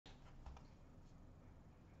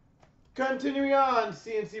Continuing on,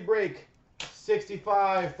 CNC break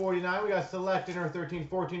 65-49. We got Select Inner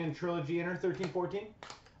 13-14 and Trilogy Inner 13-14.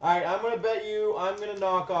 All right, I'm going to bet you I'm going to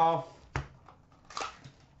knock off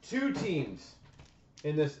 2 teams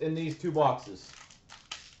in these 2 boxes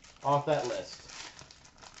off that list.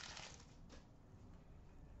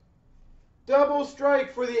 Double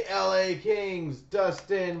strike for the LA Kings,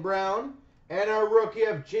 Dustin Brown, and a rookie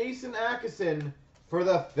of Jason Akeson for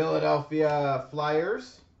the Philadelphia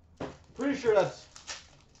Flyers. Pretty sure that's,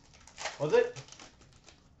 was it?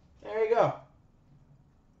 There you go.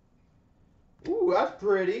 Ooh, that's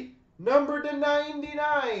pretty. Number to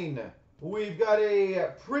 99. We've got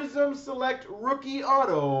a Prism Select Rookie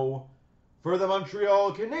Auto for the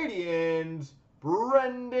Montreal Canadiens,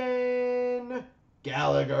 Brendan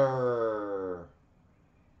Gallagher.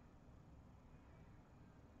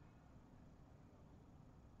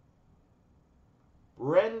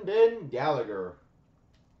 Brendan Gallagher.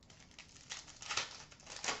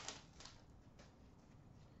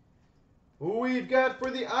 We've got for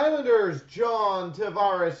the Islanders, John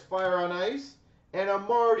Tavares Fire on Ice, and a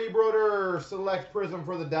Marty Brodeur Select Prism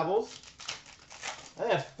for the Devils. I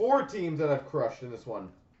think that's 4 teams that I've crushed in this one.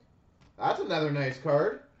 That's another nice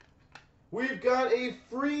card. We've got a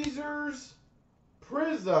Freezers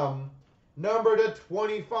Prism, number to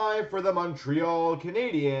 25 for the Montreal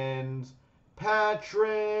Canadiens,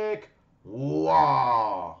 Patrick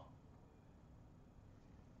Waugh.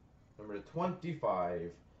 Number to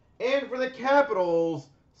 25. And for the Capitals,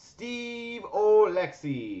 Steve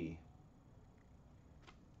Oleksy.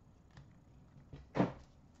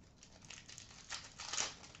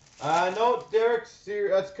 No, Derek,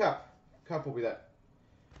 that's Cup. Cup will be that.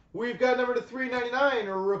 We've got number to 399,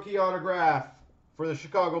 a rookie autograph for the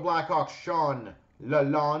Chicago Blackhawks, Sean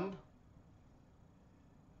Lalonde.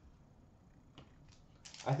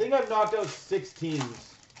 I think I've knocked out 6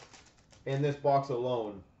 teams in this box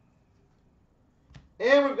alone.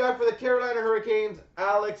 And we've got for the Carolina Hurricanes,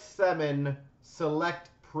 Alex Semin, Select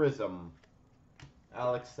Prism.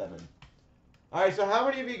 Alex Semin. All right, so how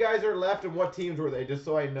many of you guys are left and what teams were they, just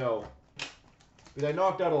so I know? Because I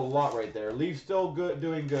knocked out a lot right there. Leafs still good,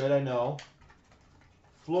 doing good, I know.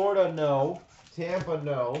 Florida, no. Tampa,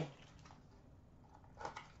 no.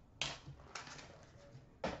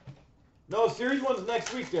 No, Series 1's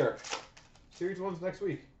next week, Derek. Series 1's next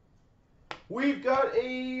week. We've got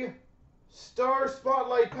a Star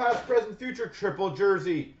Spotlight Past, Present, Future triple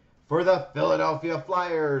jersey for the Philadelphia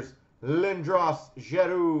Flyers, Lindros,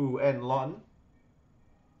 Giroux, and Lawton.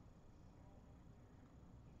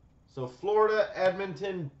 So Florida,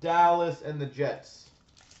 Edmonton, Dallas, and the Jets.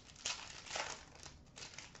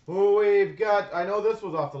 We've got, I know this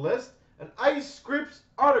was off the list, an Ice Scripts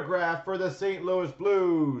autograph for the St. Louis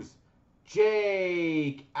Blues,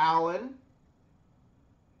 Jake Allen.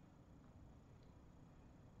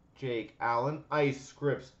 Jake Allen, Ice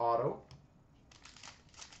Scripts auto.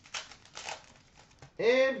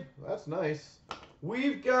 And, that's nice,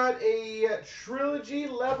 we've got a Trilogy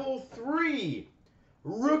Level 3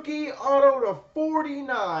 rookie auto to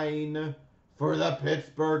 49 for the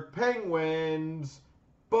Pittsburgh Penguins,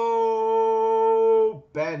 Bo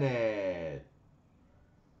Bennett.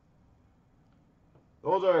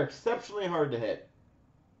 Those are exceptionally hard to hit.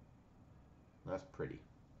 That's pretty.